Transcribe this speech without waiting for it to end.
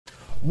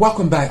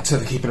Welcome back to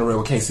the Keeping It Real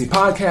with KC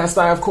podcast.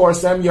 I, of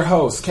course, am your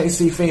host,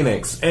 KC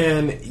Phoenix.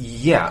 And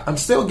yeah, I'm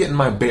still getting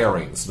my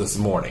bearings this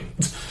morning.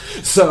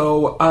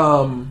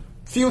 So,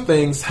 few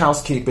things,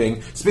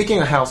 housekeeping.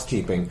 Speaking of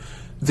housekeeping,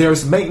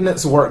 there's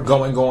maintenance work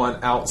going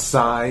on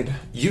outside.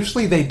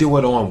 Usually they do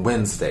it on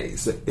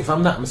Wednesdays. If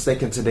I'm not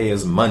mistaken, today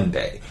is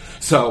Monday.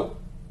 So,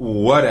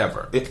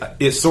 whatever.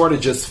 It sort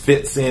of just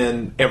fits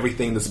in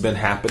everything that's been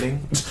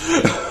happening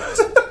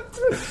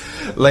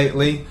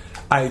lately.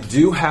 I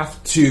do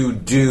have to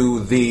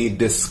do the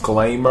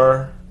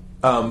disclaimer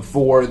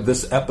for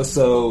this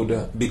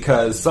episode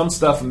because some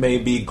stuff may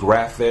be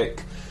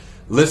graphic,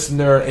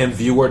 listener and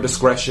viewer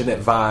discretion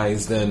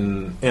advised,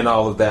 and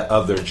all of that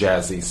other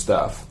jazzy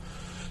stuff.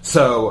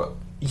 So,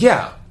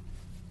 yeah.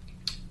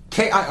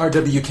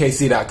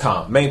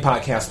 KIRWKC.com, main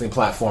podcasting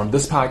platform.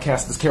 This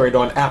podcast is carried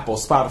on Apple,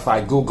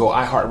 Spotify, Google,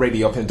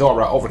 iHeartRadio,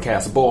 Pandora,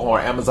 Overcast,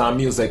 Bullhorn, Amazon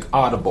Music,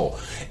 Audible,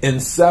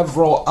 and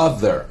several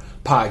other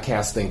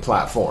podcasting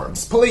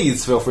platforms.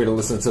 Please feel free to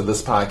listen to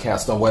this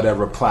podcast on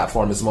whatever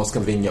platform is most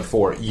convenient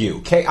for you.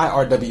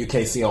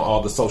 KIRWKC on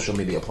all the social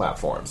media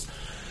platforms.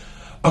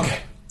 Okay,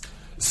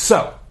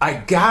 so I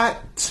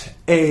got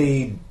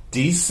a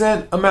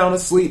decent amount of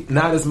sleep,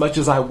 not as much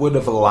as I would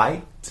have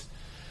liked,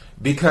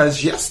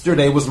 because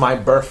yesterday was my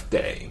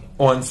birthday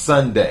on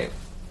Sunday.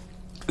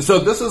 So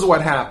this is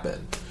what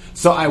happened.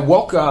 So I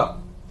woke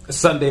up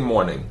Sunday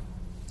morning,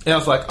 and I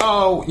was like,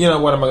 oh, you know,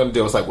 what am I going to do?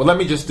 I was like, well, let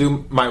me just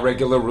do my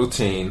regular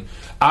routine.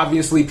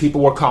 Obviously,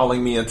 people were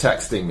calling me and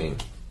texting me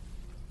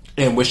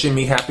and wishing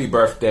me happy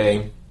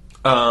birthday.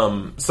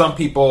 Some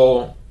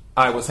people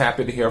I was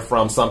happy to hear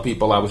from. Some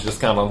people I was just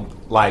kind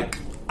of like,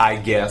 I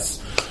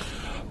guess.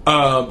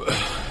 But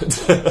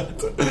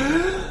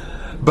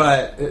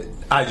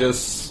I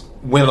just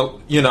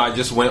went,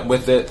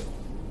 with it.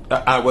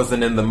 I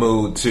wasn't in the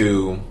mood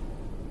to,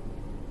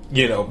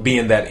 be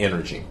in that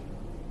energy.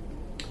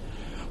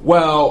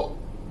 Well,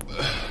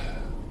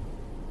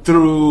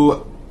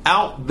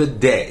 throughout the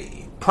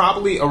day,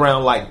 probably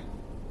around like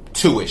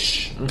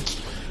 2-ish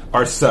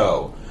or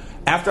so,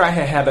 after I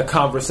had a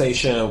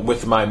conversation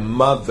with my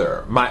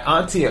mother, my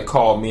auntie had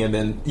called me, and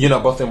then,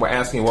 both of them were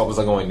asking what was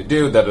I going to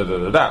do,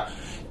 da-da-da-da-da.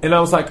 And I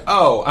was like,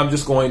 oh, I'm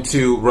just going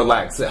to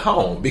relax at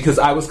home, because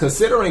I was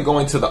considering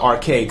going to the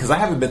arcade, because I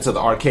haven't been to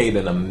the arcade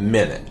in a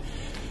minute.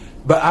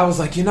 But I was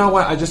like, you know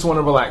what, I just want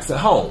to relax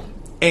at home.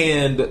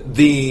 And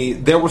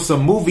there were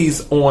some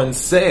movies on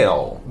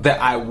sale that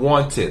I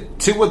wanted.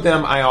 2 of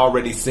them I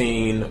already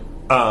seen.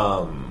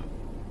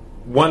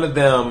 One of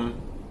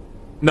them,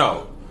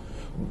 no.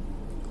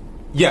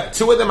 Yeah,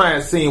 2 of them I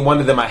had seen, one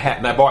of them I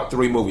hadn't. I bought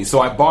 3 movies. So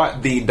I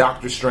bought the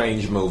Doctor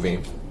Strange movie,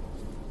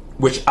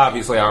 which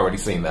obviously I already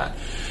seen that.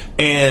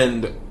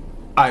 And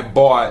I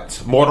bought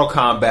Mortal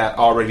Kombat,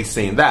 already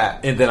seen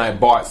that. And then I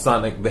bought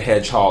Sonic the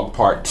Hedgehog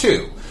Part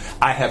 2.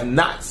 I have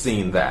not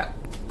seen that.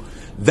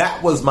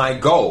 That was my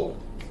goal,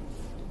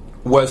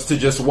 was to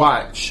just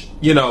watch,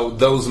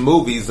 those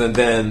movies, and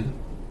then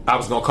I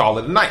was going to call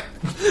it a night.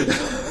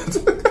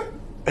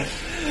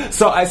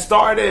 So I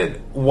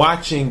started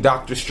watching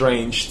Doctor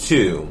Strange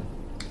 2,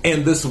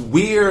 and this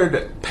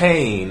weird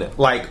pain,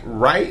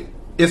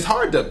 it's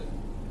hard to,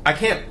 I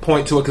can't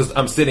point to it because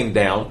I'm sitting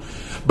down,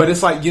 but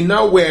it's like,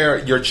 where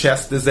your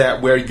chest is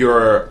at, where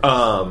your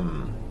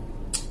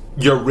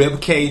rib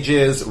cage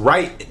is,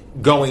 right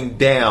going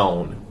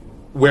down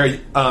where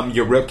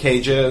your rib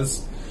cage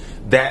is,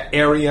 that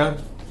area.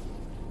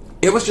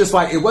 It was just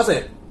like, it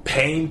wasn't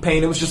pain,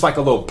 it was just like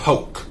a little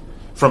poke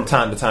from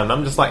time to time. And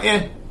I'm just like,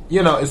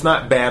 it's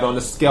not bad. On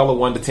a scale of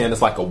 1 to 10,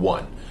 it's like a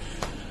 1.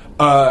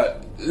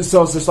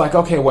 So it's just like,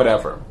 okay,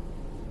 whatever.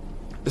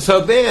 So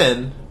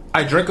then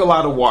I drink a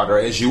lot of water,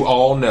 as you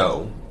all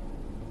know,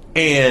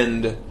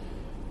 and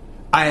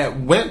I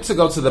went to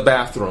go to the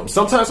bathroom.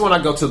 Sometimes when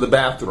I go to the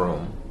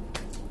bathroom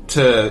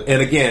and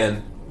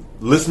again,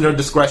 listener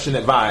discretion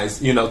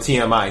advised,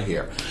 TMI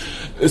here.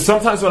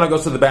 Sometimes when I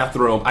go to the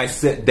bathroom, I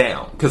sit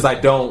down because I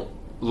don't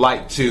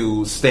like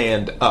to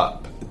stand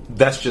up.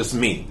 That's just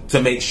me,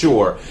 to make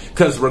sure.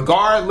 Because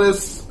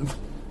regardless,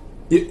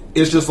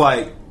 it's just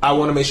like, I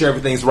want to make sure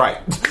everything's right.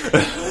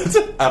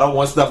 I don't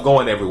want stuff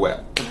going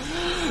everywhere.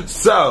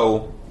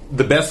 So,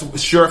 the best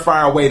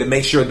surefire way to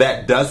make sure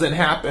that doesn't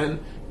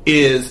happen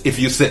is if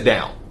you sit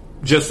down.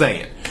 Just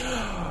saying.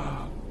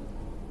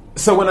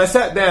 So when I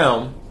sat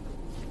down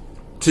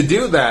to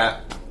do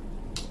that,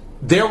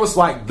 there was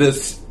like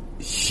this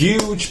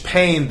huge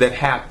pain that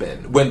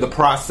happened when the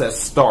process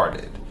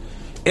started.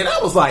 And I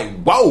was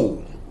like,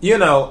 whoa,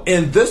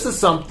 and this is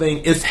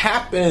something, it's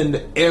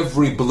happened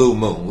every blue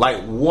moon,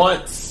 like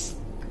once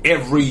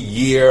every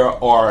year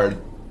or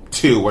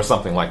 2 or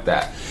something like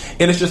that.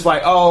 And it's just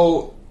like,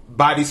 oh,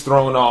 body's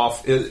thrown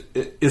off,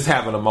 is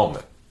having a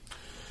moment.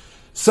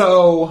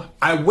 So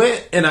I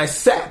went and I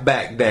sat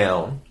back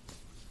down.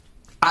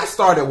 I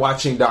started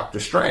watching Doctor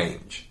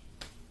Strange.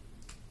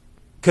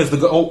 Because the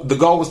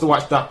goal was to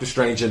watch Doctor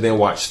Strange and then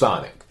watch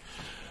Sonic.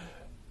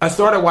 I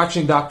started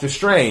watching Doctor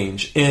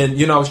Strange, and,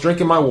 I was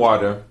drinking my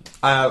water.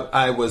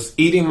 I was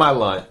eating my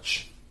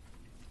lunch.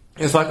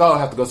 It's like, oh, I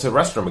have to go to the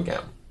restroom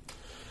again.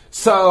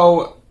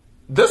 So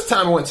this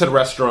time I went to the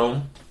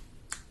restroom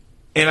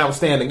and I was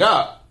standing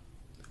up,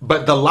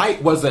 but the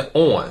light wasn't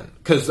on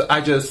because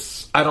I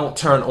don't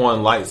turn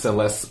on lights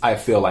unless I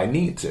feel I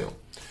need to.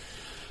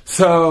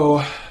 So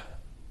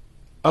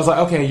I was like,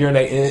 okay,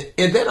 urinate.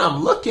 And then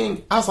I'm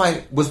looking, I was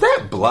like, was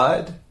that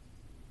blood?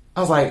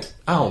 I was like,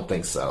 I don't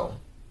think so.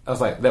 I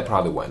was like, that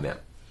probably wasn't it.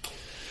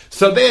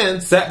 So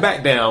then sat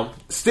back down,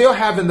 still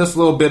having this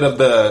little bit of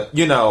the,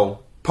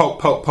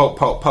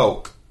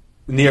 poke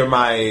near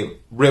my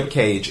rib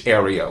cage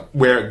area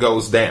where it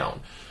goes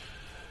down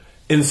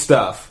and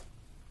stuff.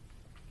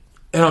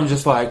 And I'm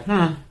just like,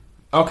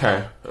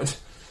 okay.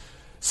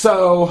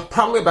 So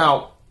probably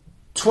about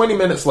 20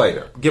 minutes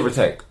later, give or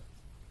take,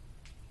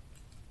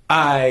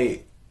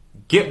 I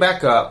get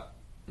back up,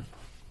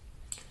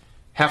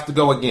 have to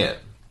go again.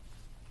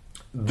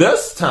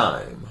 This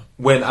time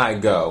when I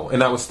go,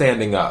 and I was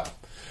standing up,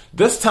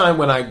 this time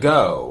when I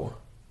go,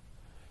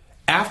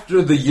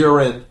 after the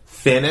urine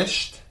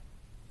finished,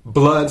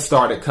 blood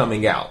started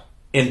coming out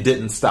and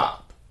didn't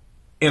stop.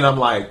 And I'm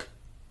like,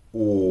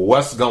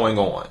 what's going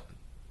on?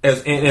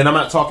 And I'm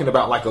not talking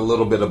about like a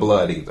little bit of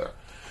blood either.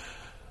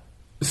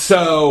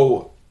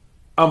 So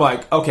I'm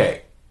like,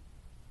 okay,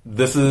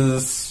 this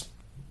is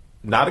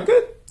not a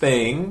good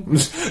thing.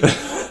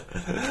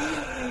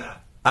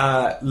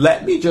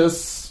 Let me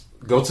just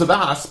go to the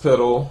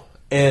hospital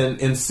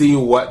and see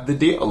what the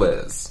deal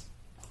is.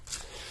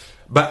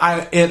 But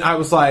I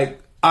was like,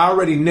 I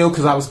already knew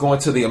because I was going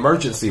to the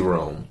emergency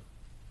room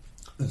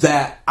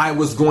that I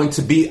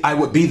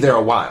would be there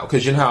a while,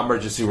 because you know how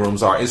emergency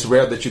rooms are. It's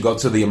rare that you go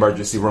to the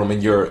emergency room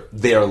and you're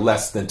there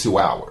less than 2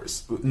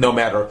 hours, no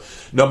matter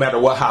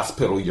what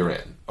hospital you're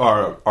in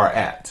or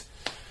at.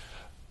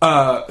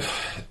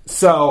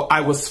 So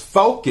I was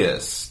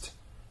focused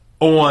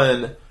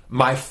on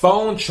my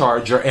phone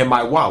charger and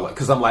my wallet,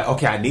 because I'm like,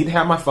 okay, I need to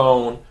have my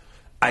phone,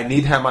 I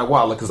need to have my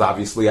wallet, because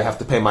obviously I have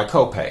to pay my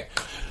copay.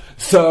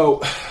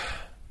 So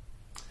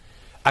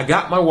I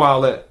got my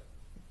wallet,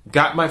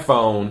 got my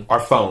phone, or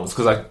phones,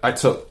 because I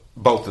took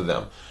both of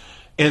them.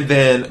 And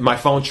then my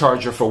phone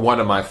charger for one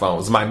of my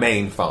phones, my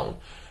main phone.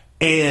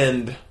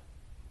 And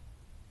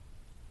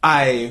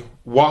I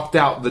walked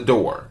out the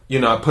door.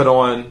 I put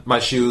on my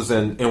shoes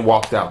and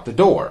walked out the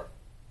door.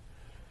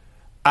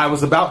 I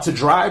was about to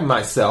drive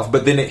myself,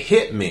 but then it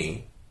hit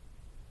me.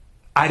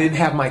 I didn't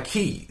have my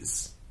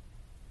keys.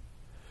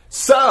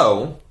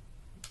 So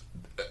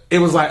it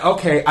was like,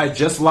 okay, I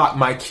just locked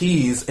my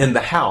keys in the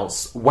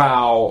house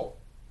while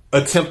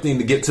attempting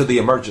to get to the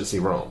emergency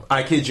room.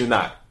 I kid you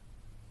not.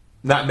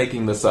 Not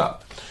making this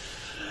up.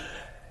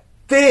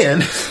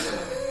 Then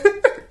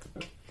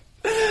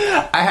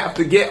I have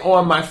to get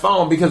on my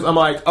phone because I'm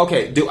like,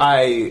 okay, do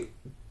I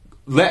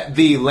let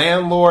the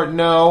landlord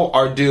know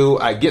or do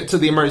I get to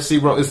the emergency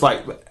room? It's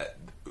like,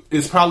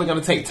 it's probably going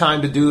to take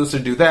time to do this or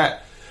do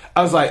that.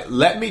 I was like,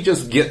 let me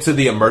just get to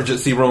the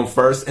emergency room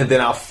first and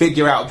then I'll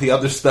figure out the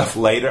other stuff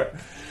later.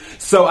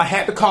 So I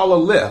had to call a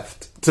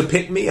Lyft to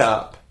pick me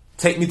up,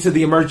 take me to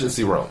the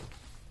emergency room.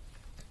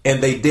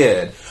 And they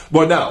did.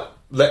 Well, no,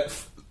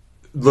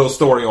 little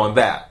story on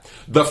that.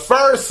 The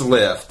first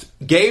Lyft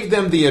gave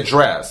them the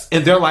address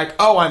and they're like,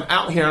 oh, I'm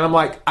out here. And I'm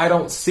like, I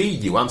don't see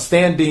you. I'm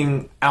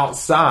standing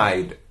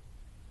outside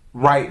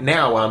right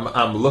now.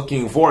 I'm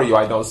looking for you.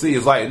 I don't see you.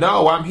 It's like,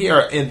 no, I'm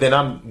here. And then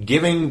I'm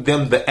giving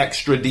them the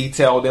extra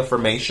detailed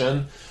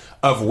information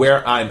of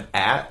where I'm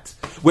at,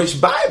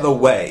 which, by the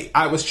way,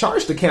 I was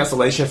charged a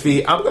cancellation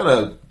fee. I'm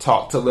going to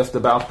talk to Lyft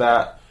about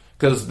that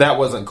because that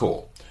wasn't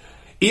cool.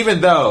 Even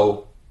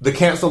though the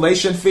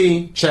cancellation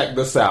fee, check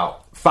this out,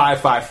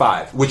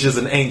 555, which is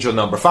an angel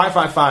number.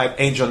 555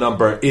 angel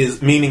number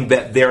is meaning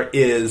that there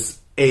is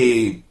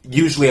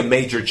usually a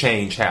major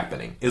change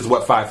happening, is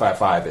what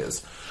 555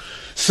 is.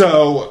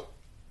 So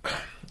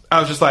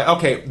I was just like,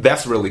 okay,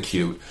 that's really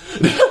cute.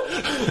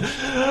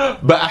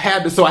 But I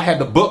had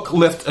to book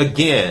Lyft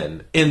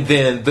again. And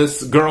then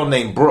this girl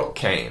named Brooke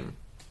came,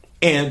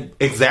 and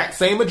exact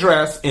same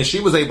address. And she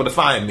was able to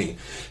find me.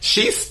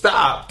 She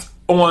stopped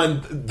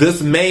on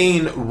this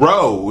main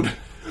road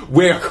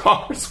where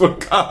cars were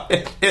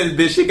coming, and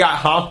then she got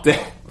honked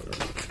at.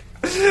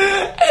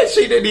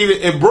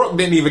 And Brooke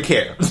didn't even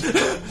care.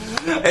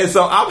 And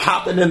so I'm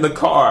hopping in the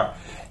car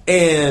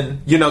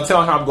and,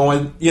 telling her I'm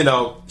going,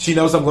 she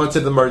knows I'm going to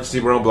the emergency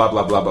room, blah,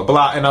 blah, blah, blah,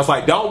 blah. And I was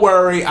like, don't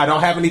worry, I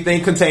don't have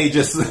anything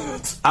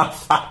contagious. I'm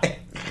fine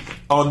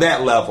on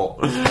that level.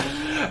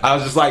 I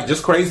was just like,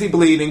 just crazy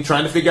bleeding,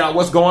 trying to figure out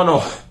what's going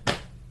on.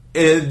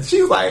 And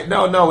she's like,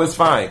 no, it's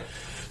fine.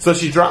 So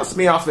she drops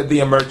me off at the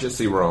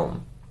emergency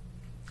room.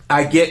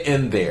 I get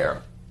in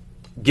there,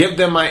 give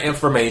them my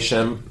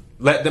information,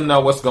 let them know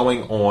what's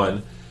going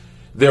on.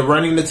 They're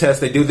running the test.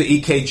 They do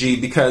the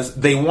EKG because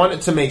they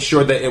wanted to make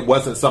sure that it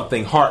wasn't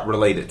something heart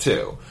related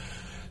too.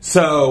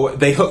 So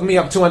they hook me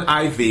up to an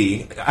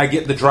IV. I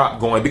get the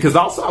drop going because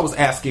also I was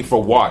asking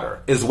for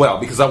water as well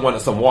because I wanted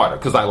some water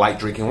because I like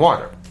drinking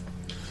water.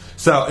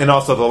 So, and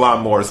also the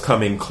lawnmower is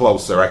coming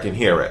closer. I can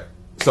hear it.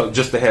 So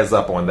just a heads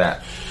up on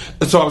that.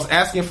 So I was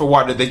asking for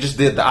water. They just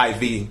did the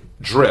IV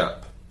drip.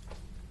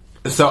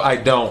 so I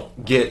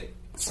don't get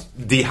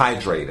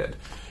dehydrated.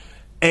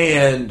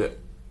 And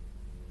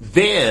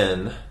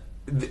then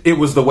it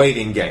was the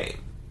waiting game.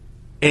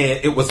 And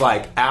it was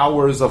like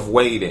hours of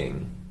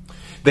waiting.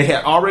 They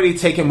had already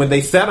taken, when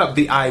they set up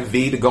the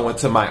IV to go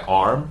into my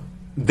arm,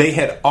 they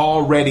had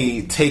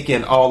already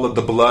taken all of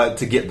the blood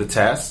to get the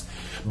test,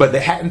 but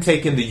they hadn't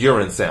taken the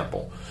urine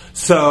sample.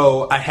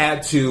 So I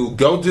had to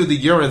go do the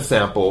urine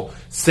sample.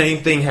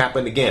 Same thing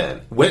happened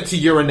again. Went to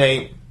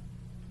urinate.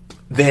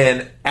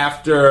 Then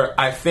after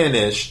I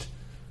finished,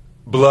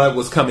 blood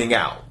was coming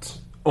out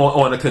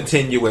on a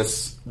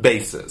continuous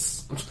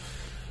basis.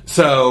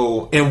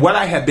 So, and what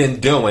I had been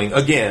doing,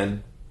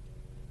 again,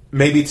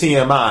 maybe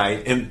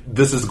TMI, and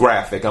this is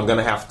graphic, I'm going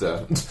to have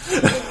to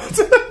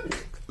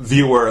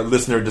viewer,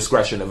 listener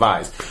discretion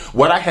advised.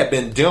 What I had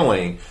been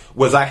doing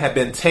was I had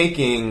been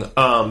taking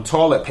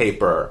toilet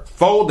paper,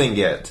 folding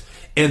it,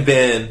 and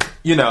then,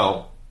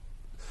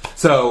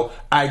 so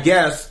I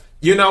guess,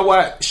 you know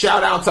what?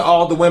 Shout out to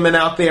all the women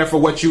out there for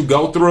what you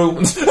go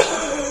through.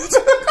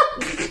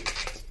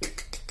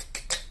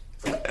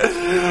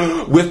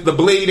 With the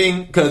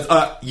bleeding, because,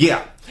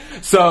 yeah.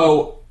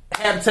 So,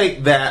 had to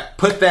take that,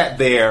 put that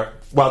there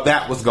while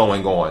that was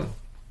going on.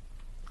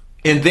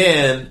 And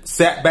then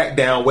sat back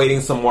down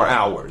waiting some more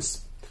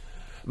hours.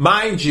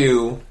 Mind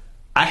you,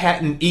 I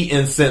hadn't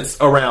eaten since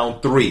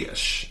around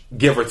 3-ish,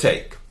 give or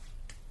take.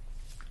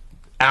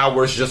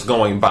 Hours just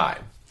going by.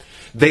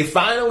 They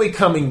finally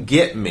come and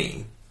get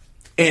me,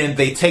 and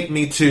they take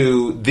me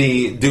to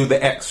do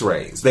the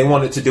x-rays. They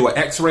wanted to do an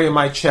x-ray of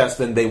my chest,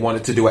 and they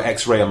wanted to do an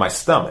x-ray of my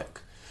stomach.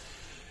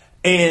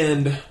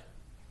 And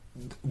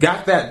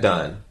got that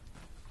done,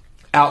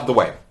 out the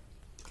way.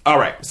 All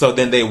right, so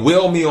then they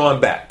wheel me on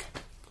back.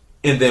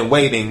 And then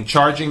waiting,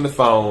 charging the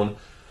phone,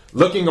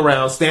 looking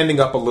around,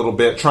 standing up a little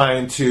bit,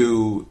 trying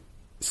to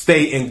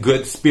stay in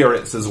good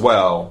spirits as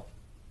well.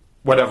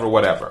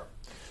 Whatever.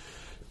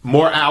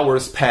 More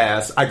hours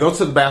pass. I go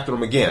to the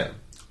bathroom again.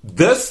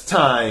 This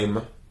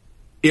time,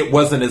 it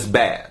wasn't as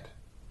bad.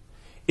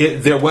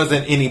 There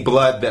wasn't any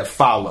blood that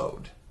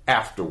followed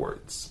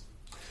afterwards.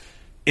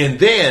 And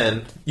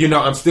then,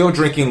 I'm still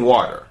drinking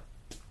water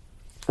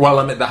while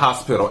I'm at the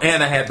hospital.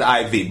 And I had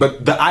the IV.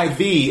 But the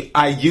IV,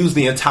 I used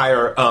the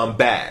entire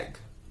bag,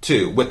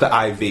 too, with the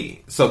IV.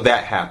 So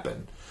that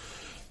happened.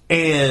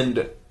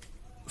 And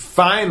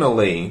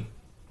finally,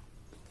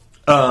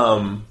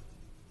 someone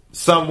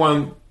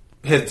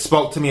had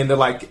spoke to me, and they're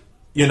like,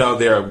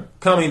 they're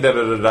coming,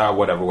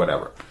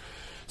 whatever.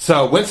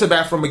 So went to the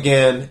bathroom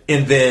again,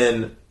 and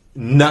then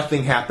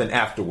nothing happened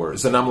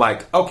afterwards. And I'm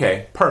like,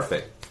 okay,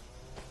 perfect.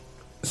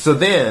 So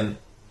then,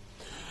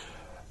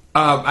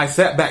 I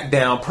sat back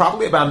down,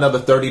 probably about another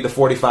 30 to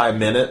 45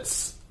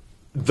 minutes.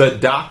 The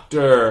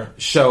doctor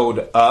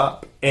showed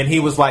up, and he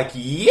was like,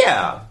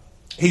 yeah.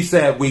 He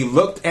said, we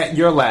looked at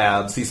your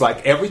labs. He's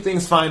like,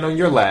 everything's fine on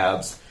your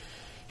labs.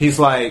 He's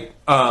like,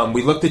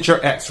 we looked at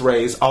your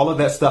x-rays. All of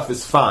that stuff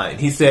is fine.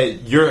 He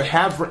said, you're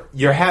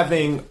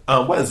having,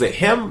 what is it?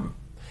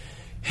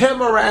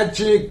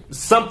 Hemorrhagic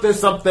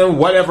something,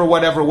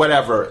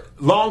 whatever.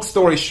 Long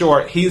story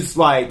short, he's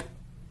like,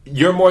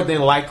 you're more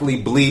than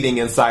likely bleeding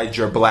inside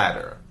your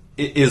bladder,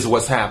 is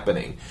what's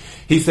happening.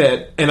 He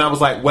said, and I was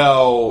like,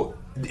 well,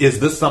 is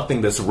this something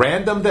that's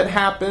random that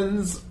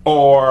happens,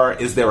 or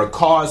is there a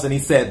cause? And he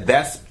said,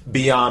 that's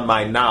beyond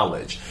my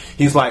knowledge.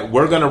 He's like,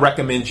 we're going to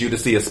recommend you to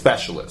see a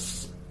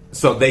specialist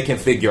so they can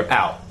figure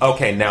out,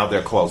 okay, now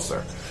they're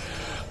closer.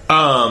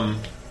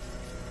 And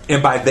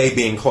by they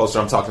being closer,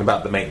 I'm talking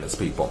about the maintenance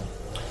people.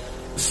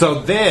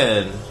 So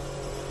then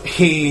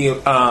he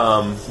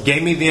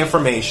gave me the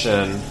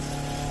information.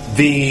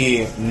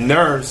 The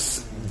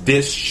nurse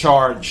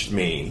discharged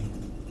me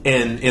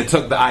and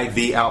took the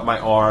IV out my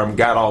arm,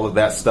 got all of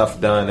that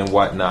stuff done and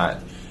whatnot.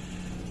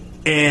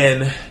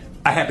 And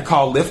I had to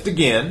call Lyft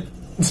again.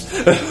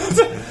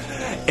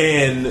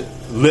 And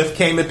Lyft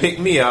came and picked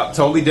me up,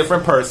 totally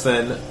different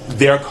person.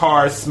 Their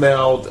car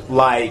smelled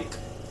like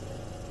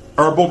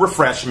herbal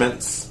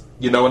refreshments.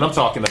 You know what I'm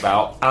talking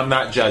about. I'm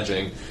not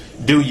judging.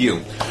 Do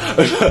you?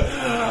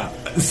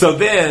 So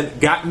then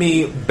got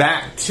me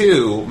back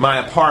to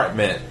my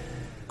apartment.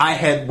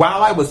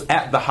 While I was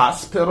at the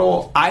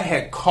hospital, I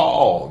had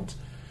called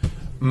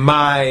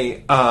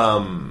my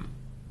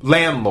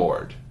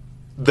landlord,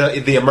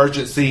 the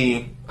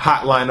emergency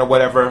hotline or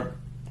whatever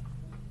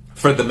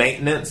for the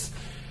maintenance.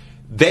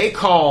 They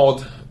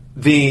called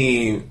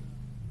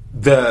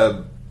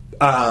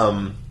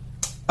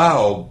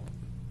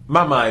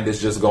my mind is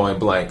just going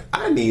blank.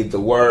 I need the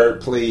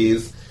word,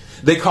 please.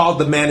 They called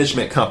the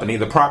management company,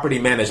 the property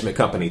management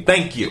company.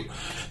 Thank you.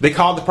 They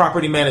called the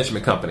property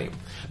management company.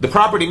 The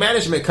property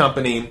management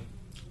company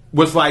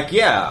was like,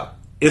 yeah,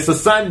 it's a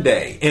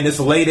Sunday and it's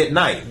late at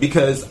night,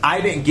 because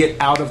I didn't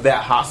get out of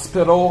that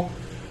hospital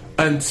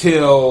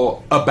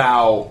until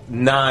about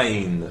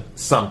 9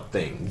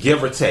 something,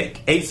 give or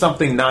take. 8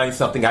 something, 9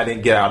 something. I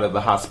didn't get out of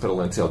the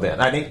hospital until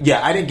then. I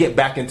didn't get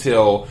back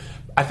until,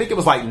 I think it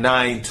was like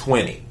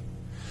 9:20.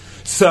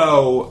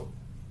 So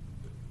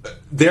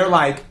they're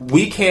like,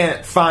 we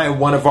can't find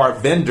one of our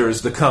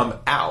vendors to come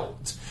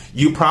out.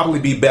 You'd probably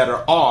be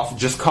better off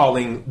just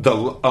calling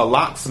a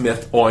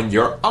locksmith on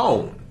your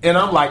own. And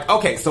I'm like,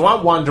 okay, so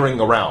I'm wandering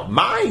around.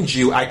 Mind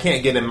you, I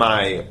can't get in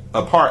my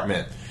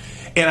apartment.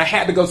 And I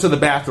had to go to the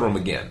bathroom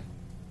again.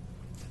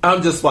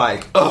 I'm just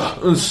like,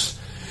 ugh.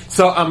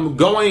 So I'm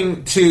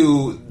going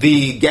to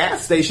the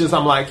gas stations.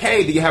 I'm like,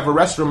 hey, do you have a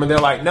restroom? And they're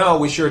like, no,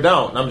 we sure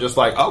don't. And I'm just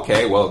like,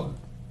 okay, well,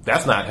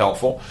 that's not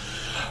helpful.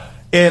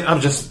 And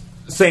I'm just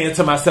saying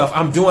to myself,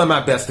 I'm doing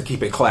my best to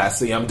keep it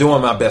classy. I'm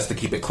doing my best to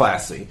keep it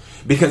classy.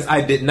 Because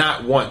I did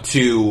not want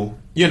to,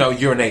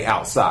 urinate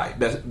outside.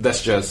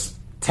 That's just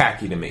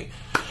tacky to me.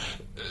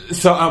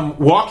 So I'm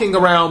walking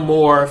around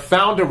more,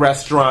 found a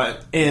restaurant,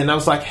 and I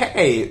was like,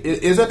 hey,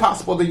 is it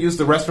possible to use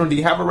the restroom? Do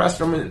you have a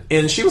restroom?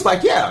 And she was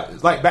like, yeah.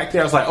 Like back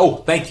there, I was like, oh,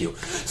 thank you.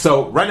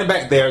 So running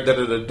back there,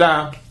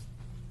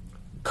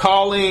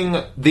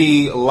 calling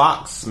the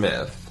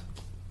locksmith.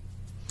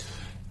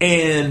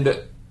 And,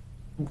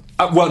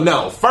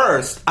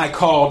 first I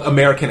called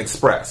American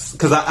Express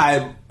because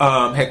I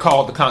had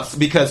called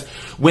because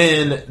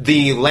when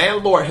the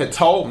landlord had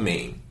told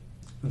me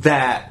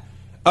that,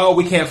 oh,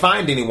 we can't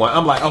find anyone.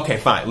 I'm like, okay,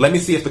 fine. Let me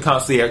see if the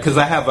concierge, because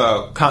I have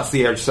a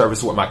concierge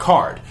service with my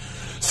card.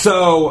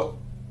 So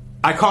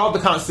I called the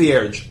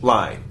concierge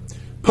line,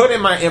 put in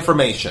my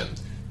information.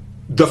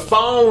 The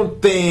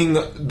phone thing,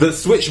 the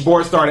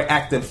switchboard started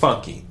acting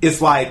funky. It's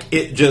like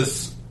it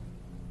just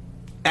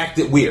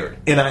acted weird.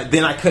 And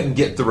then I couldn't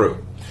get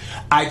through.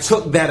 I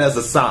took that as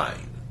a sign.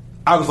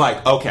 I was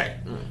like, okay.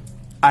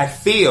 I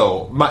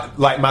feel my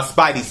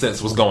spidey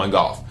sense was going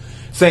off.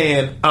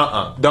 Saying,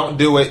 don't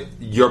do it.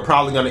 You're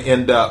probably going to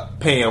end up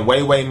paying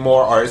way, way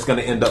more, or it's going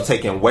to end up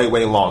taking way,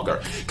 way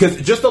longer.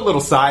 Because just a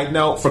little side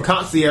note, for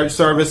concierge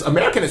service,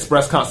 American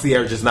Express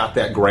concierge is not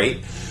that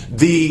great.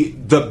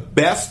 The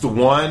best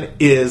one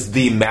is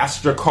the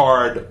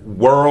MasterCard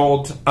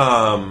World,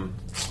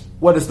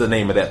 what is the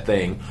name of that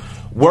thing?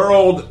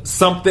 World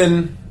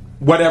something,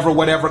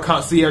 whatever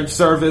concierge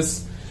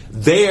service.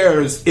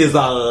 Theirs is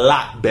a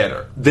lot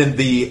better than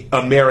the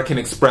American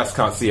Express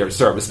concierge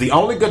service. The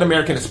only good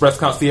American Express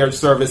concierge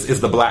service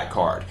is the black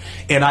card.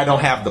 And I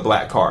don't have the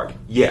black card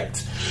yet.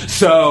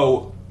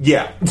 So,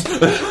 yeah.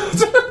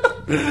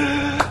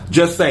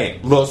 Just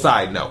saying, little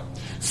side note.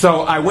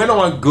 So I went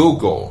on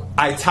Google.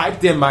 I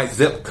typed in my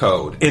zip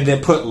code and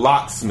then put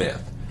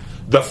locksmith.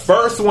 The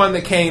first one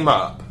that came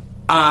up,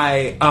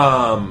 I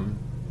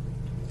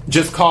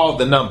just called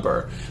the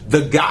number.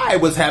 The guy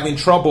was having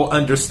trouble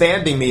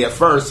understanding me at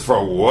first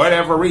for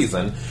whatever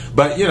reason,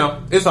 but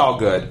it's all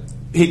good.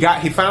 He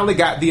finally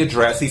got the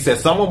address. He said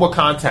someone will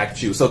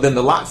contact you. So then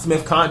the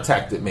locksmith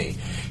contacted me.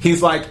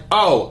 He's like,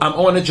 oh, I'm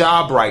on a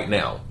job right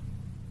now,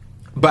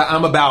 but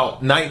I'm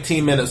about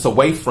 19 minutes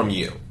away from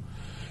you.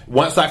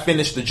 Once I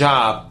finish the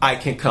job, I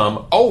can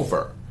come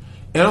over.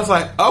 And I was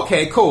like,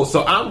 okay, cool.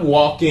 So I'm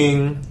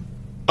walking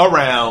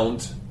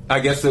around, I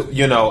guess,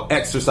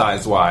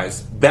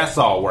 exercise-wise. That's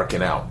all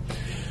working out.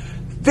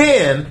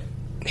 Then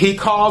he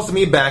calls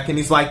me back and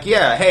he's like,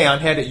 yeah, hey, I'm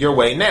headed your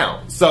way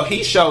now. So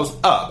he shows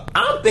up.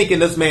 I'm thinking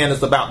this man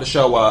is about to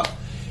show up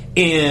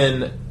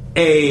in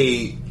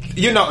a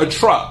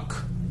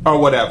truck or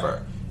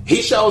whatever.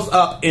 He shows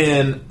up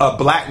in a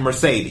black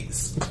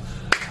Mercedes.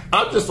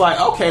 I'm just like,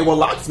 okay, well,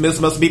 locksmiths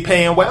must be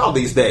paying well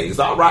these days.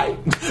 All right.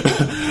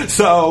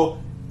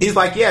 So he's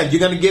like, yeah,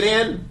 you're going to get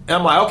in? And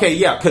I'm like, okay,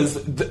 yeah, because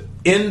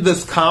in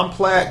this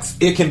complex,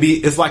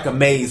 it's like a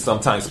maze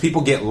sometimes.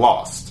 People get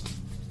lost.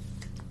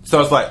 So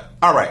it's like,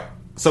 all right.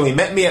 So he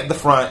met me at the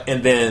front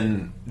and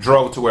then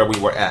drove to where we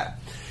were at.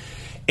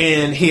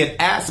 And he had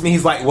asked me,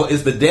 he's like, well,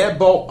 is the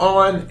deadbolt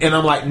on? And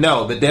I'm like,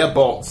 no, the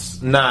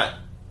deadbolt's not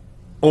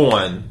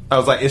on. I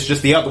was like, it's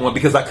just the other one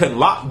because I couldn't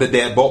lock the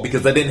deadbolt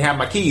because I didn't have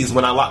my keys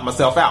when I locked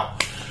myself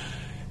out.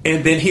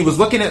 And then he was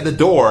looking at the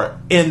door,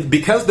 and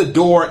because the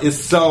door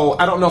is so,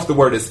 I don't know if the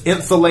word is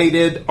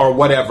insulated or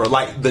whatever,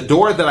 like the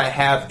door that I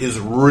have is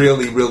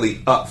really,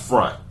 really up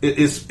front.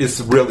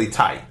 It's really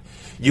tight.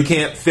 You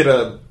can't fit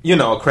a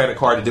credit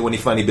card to do any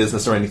funny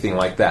business or anything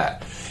like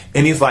that.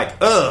 And he's like,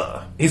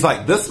 ugh. He's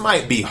like, this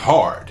might be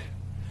hard.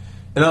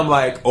 And I'm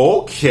like,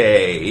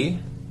 okay.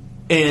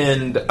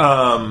 And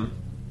I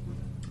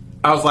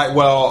was like,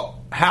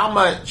 well, how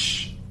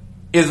much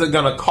is it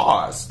going to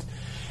cost?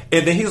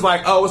 And then he's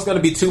like, oh, it's going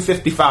to be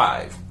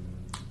 $255.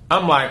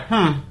 I'm like,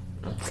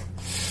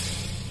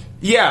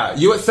 yeah,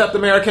 you accept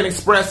American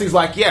Express? He's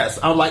like, yes.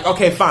 I'm like,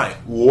 okay, fine,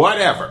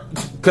 whatever.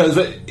 Because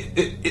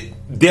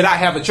did I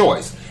have a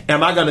choice?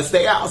 Am I going to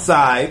stay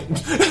outside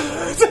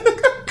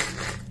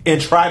and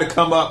try to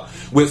come up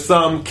with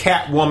some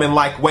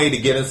Catwoman-like way to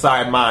get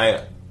inside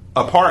my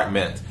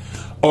apartment?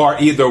 Or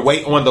either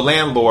wait on the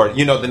landlord,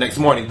 the next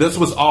morning. This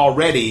was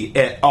already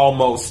at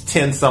almost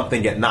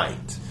 10-something at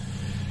night.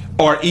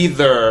 Or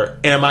either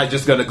am I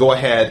just going to go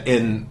ahead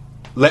and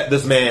let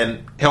this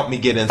man help me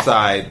get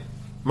inside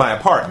my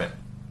apartment?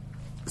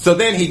 So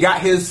then he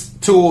got his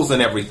tools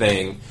and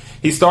everything.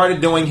 He started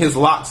doing his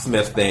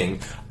locksmith thing.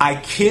 I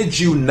kid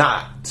you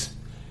not.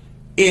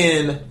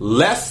 In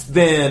less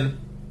than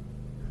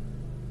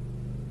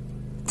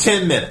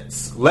 10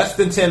 minutes. Less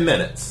than 10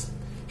 minutes.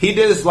 He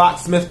did his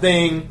locksmith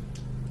thing.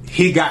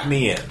 He got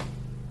me in.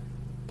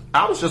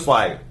 I was just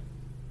like,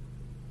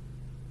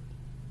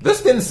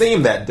 this didn't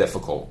seem that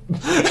difficult.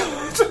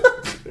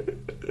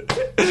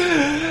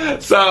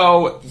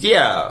 So,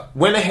 yeah,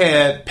 went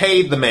ahead,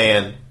 paid the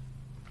man.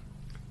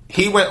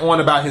 He went on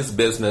about his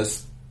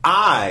business.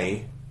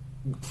 I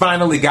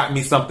finally got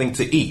me something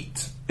to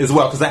eat as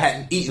well, because I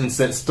hadn't eaten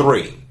since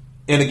 3.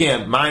 And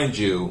again, mind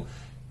you,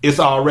 it's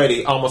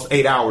already almost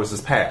 8 hours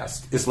has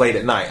passed. It's late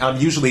at night. I'm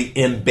usually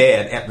in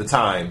bed at the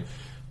time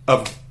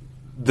of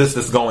this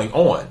is going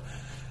on.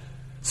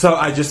 So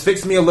I just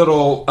fixed me a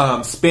little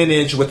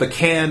spinach with a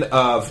can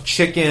of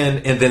chicken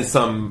and then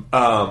some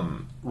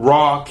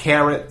raw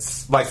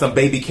carrots, like some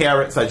baby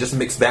carrots. I just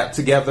mixed that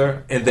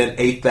together and then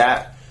ate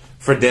that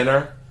for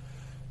dinner.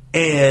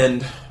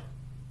 And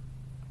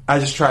I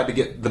just tried to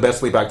get the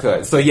best sleep I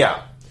could. So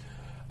yeah,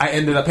 I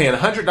ended up paying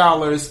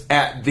 $100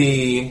 at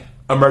the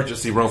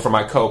emergency room for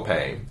my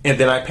copay. And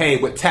then I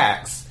paid with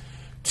tax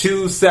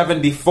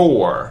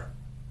 $274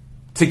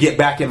 to get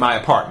back in my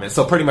apartment.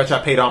 So pretty much I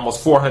paid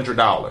almost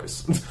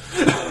 $400.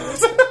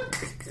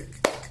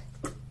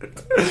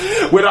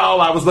 With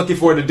all I was looking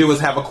for to do is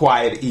have a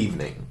quiet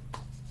evening.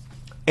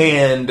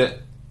 And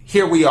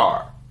here we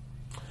are.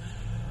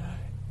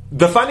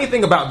 The funny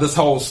thing about this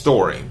whole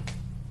story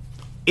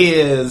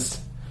is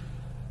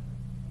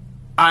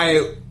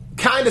I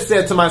kind of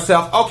said to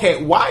myself,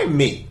 okay, why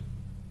me?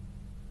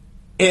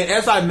 And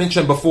as I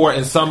mentioned before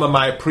in some of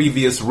my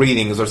previous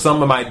readings or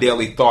some of my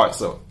daily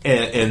thoughts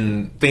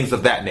and things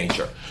of that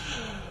nature,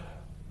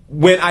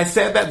 when I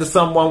said that to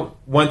someone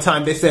one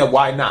time, they said,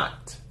 why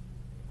not?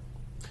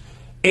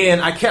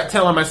 And I kept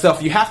telling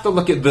myself, you have to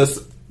look at this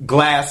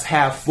glass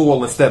half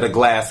full instead of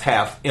glass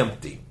half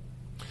empty.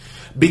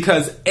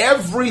 Because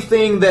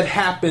everything that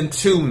happened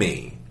to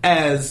me,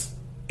 as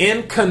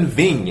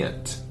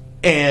inconvenient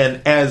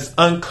and as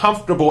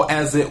uncomfortable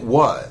as it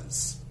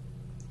was,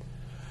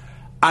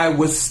 I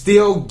was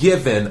still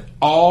given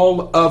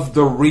all of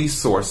the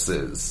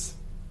resources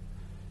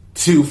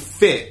to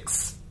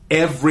fix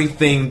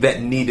everything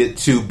that needed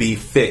to be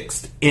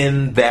fixed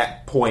in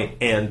that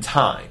point in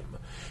time.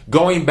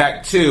 Going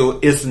back to,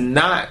 it's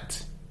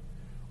not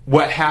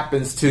what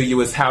happens to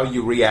you, it's how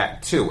you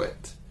react to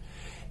it.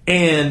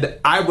 And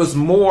I was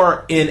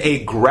more in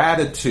a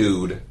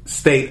gratitude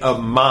state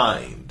of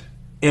mind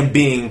and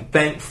being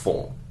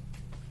thankful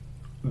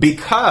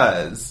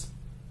because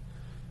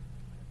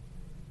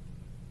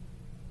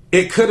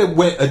it could have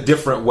went a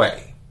different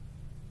way.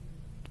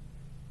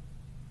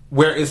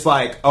 Where it's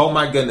like, oh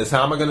my goodness,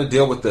 how am I going to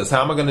deal with this?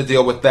 How am I going to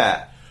deal with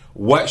that?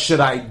 What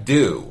should I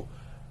do?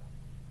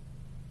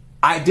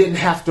 I didn't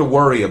have to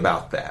worry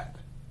about that.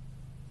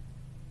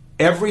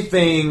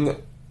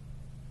 Everything,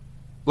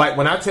 like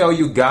when I tell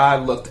you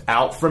God looked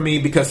out for me,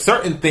 because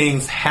certain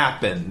things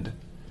happened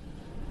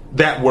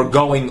that were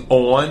going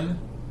on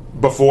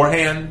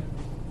beforehand.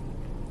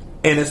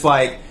 And it's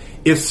like,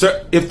 if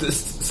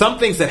some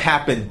things had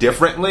happened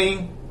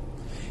differently,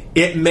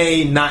 it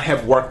may not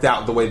have worked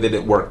out the way that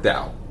it worked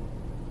out.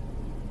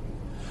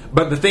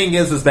 But the thing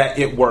is that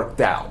it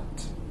worked out.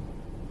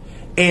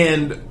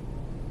 And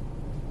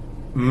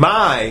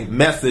my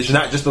message,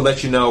 not just to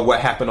let you know what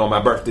happened on my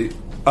birthday,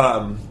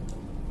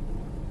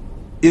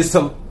 is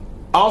to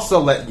also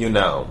let you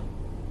know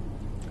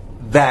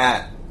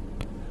that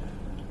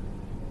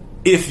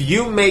if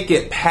you make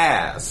it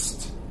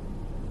past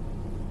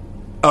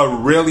a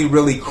really,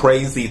 really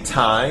crazy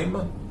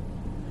time,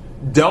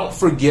 don't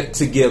forget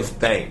to give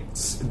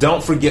thanks.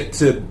 Don't forget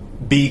to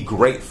be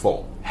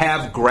grateful.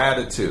 Have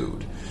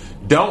gratitude.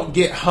 Don't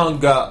get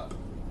hung up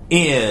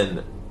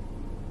in,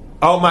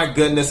 oh my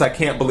goodness, I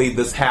can't believe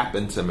this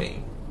happened to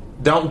me.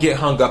 Don't get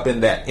hung up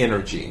in that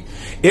energy.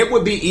 It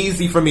would be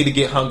easy for me to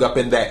get hung up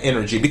in that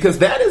energy because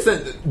that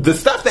isn't the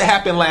stuff that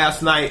happened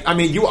last night. I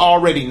mean, you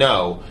already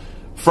know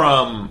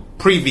from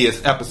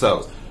previous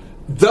episodes.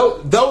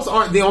 Those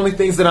aren't the only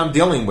things that I'm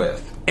dealing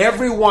with.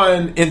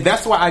 Everyone, and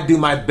that's why I do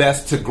my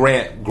best to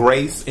grant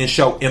grace and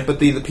show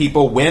empathy to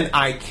people when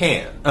I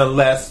can,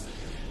 unless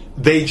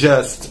they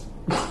just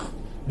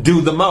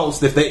do the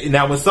most.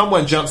 Now, when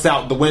someone jumps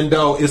out the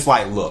window, it's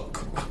like,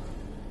 look,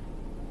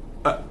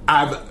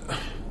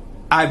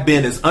 I've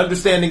been as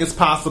understanding as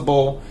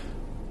possible.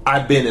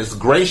 I've been as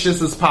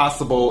gracious as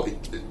possible.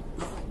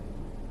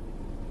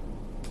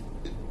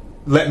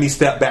 Let me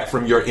step back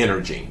from your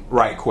energy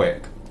right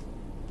quick.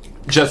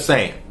 Just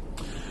saying.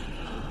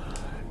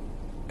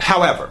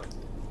 However,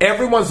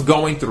 everyone's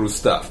going through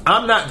stuff.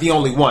 I'm not the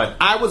only one.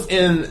 I was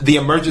in the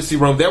emergency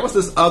room. There was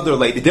this other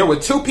lady. There were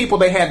 2 people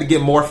they had to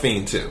give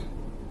morphine to.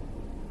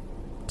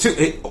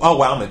 Oh,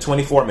 wow, I'm at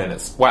 24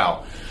 minutes.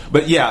 Wow.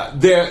 But yeah,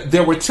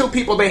 there were 2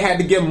 people they had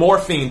to give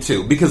morphine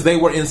to because they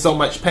were in so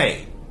much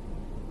pain.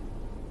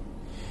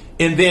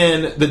 And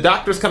then the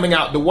doctor's coming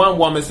out to one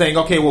woman saying,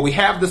 okay, well, we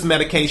have this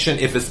medication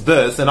if it's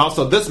this, and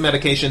also this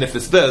medication if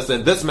it's this,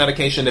 and this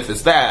medication if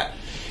it's that.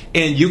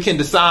 And you can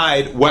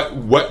decide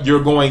what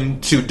you're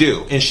going to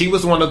do. And she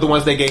was one of the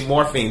ones they gave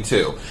morphine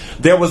to.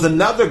 There was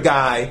another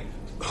guy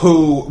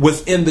who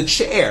was in the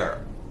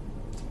chair,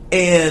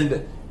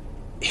 and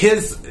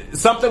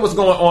something was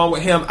going on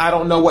with him. I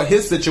don't know what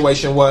his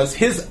situation was.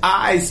 His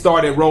eyes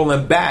started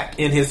rolling back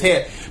in his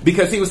head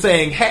because he was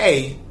saying,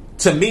 hey,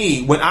 to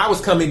me, when I was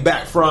coming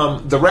back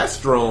from the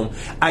restroom,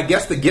 I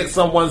guess to get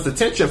someone's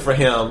attention for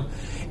him.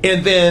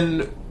 And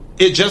then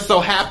it just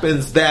so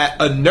happens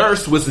that a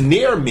nurse was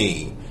near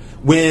me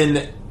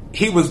when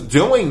he was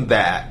doing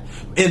that.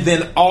 And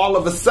then all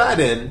of a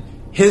sudden,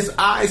 his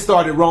eyes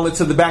started rolling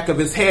to the back of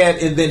his head,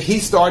 and then he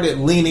started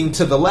leaning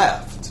to the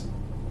left.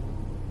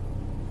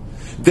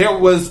 There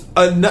was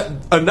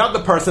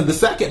another person, the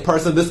second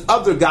person, this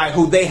other guy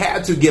who they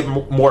had to give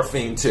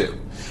morphine to.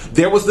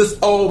 There was this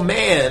old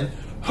man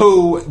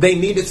who they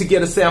needed to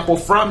get a sample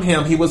from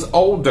him. He was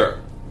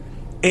older,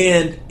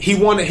 and he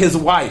wanted his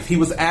wife. He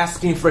was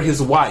asking for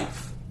his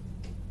wife.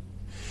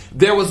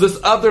 There was this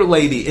other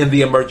lady in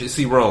the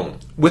emergency room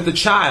with a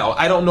child.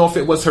 I don't know if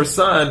it was her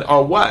son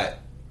or what,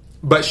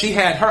 but she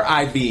had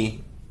her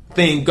IV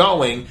thing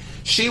going.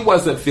 She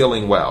wasn't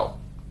feeling well,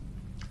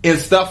 and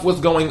stuff was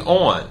going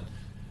on.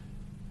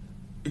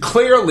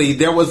 Clearly,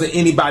 there wasn't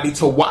anybody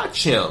to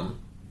watch him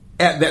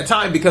at that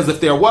time, because if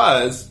there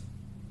was,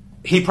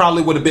 he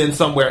probably would have been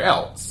somewhere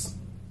else.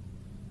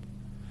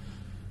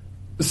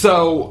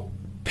 So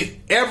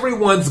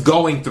everyone's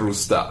going through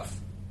stuff.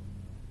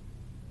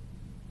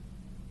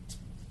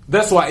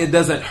 That's why it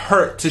doesn't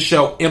hurt to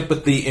show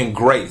empathy and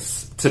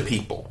grace to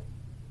people.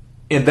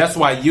 And that's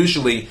why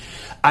usually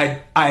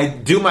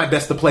I do my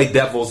best to play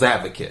devil's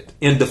advocate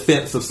in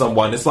defense of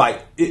someone. It's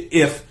like,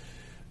 if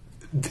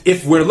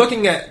we're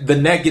looking at the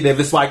negative,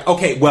 it's like,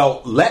 okay,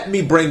 well, let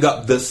me bring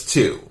up this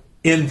too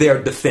in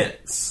their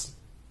defense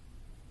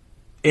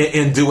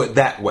and do it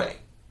that way.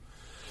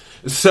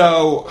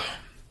 So,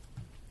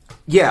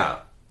 yeah,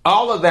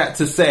 all of that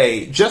to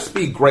say, just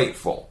be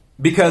grateful.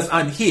 Because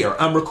I'm here.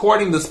 I'm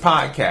recording this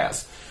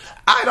podcast.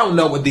 I don't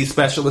know what these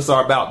specialists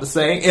are about to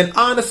say. And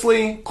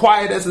honestly,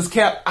 quiet as it's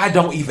kept, I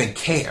don't even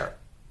care.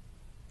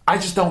 I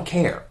just don't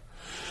care.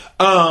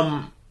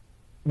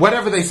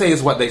 Whatever they say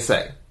is what they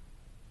say.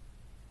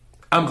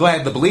 I'm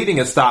glad the bleeding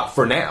has stopped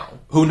for now.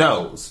 Who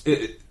knows?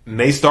 It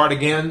may start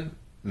again,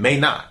 may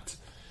not.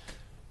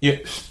 Yeah.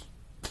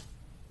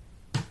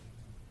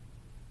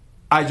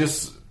 I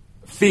just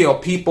feel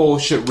people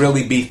should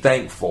really be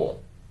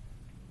thankful,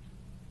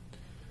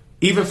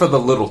 even for the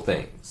little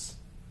things.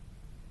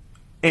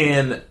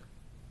 And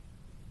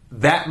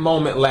that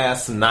moment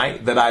last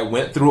night that I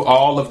went through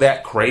all of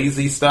that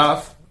crazy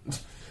stuff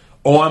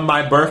on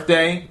my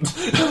birthday,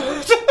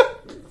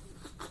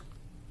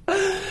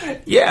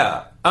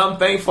 yeah, I'm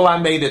thankful I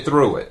made it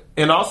through it.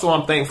 And also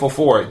I'm thankful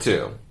for it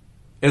too,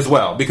 as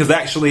well. Because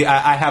actually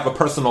I have a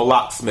personal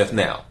locksmith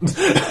now.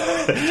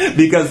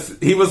 Because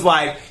he was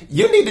like,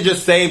 you need to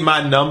just save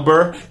my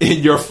number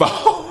in your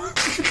phone.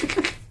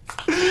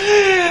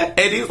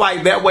 And he's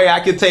like, that way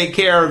I can take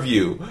care of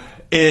you.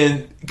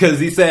 And because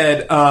he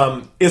said,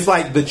 it's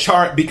like the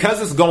chart,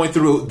 because it's going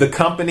through the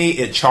company,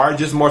 it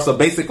charges more. So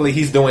basically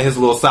he's doing his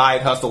little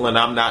side hustle and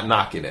I'm not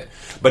knocking it.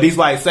 But he's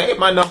like, save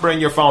my number in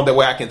your phone. That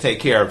way I can take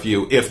care of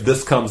you if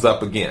this comes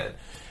up again.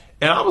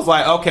 And I was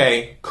like,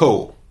 okay,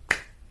 cool.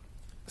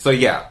 So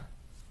yeah,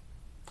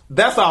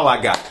 that's all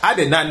I got. I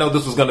did not know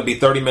this was going to be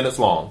 30 minutes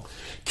long.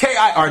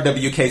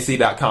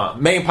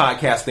 KIRWKC.com, main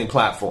podcasting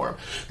platform.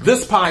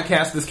 This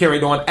podcast is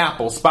carried on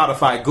Apple,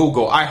 Spotify,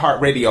 Google,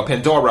 iHeartRadio,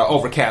 Pandora,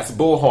 Overcast,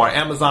 Bullhorn,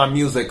 Amazon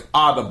Music,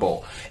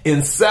 Audible,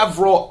 and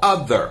several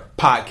other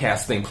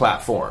podcasting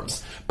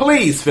platforms.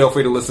 Please feel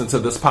free to listen to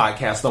this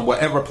podcast on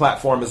whatever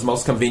platform is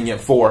most convenient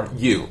for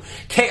you.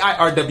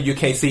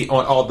 KIRWKC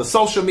on all the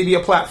social media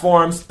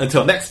platforms.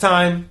 Until next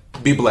time,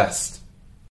 be blessed.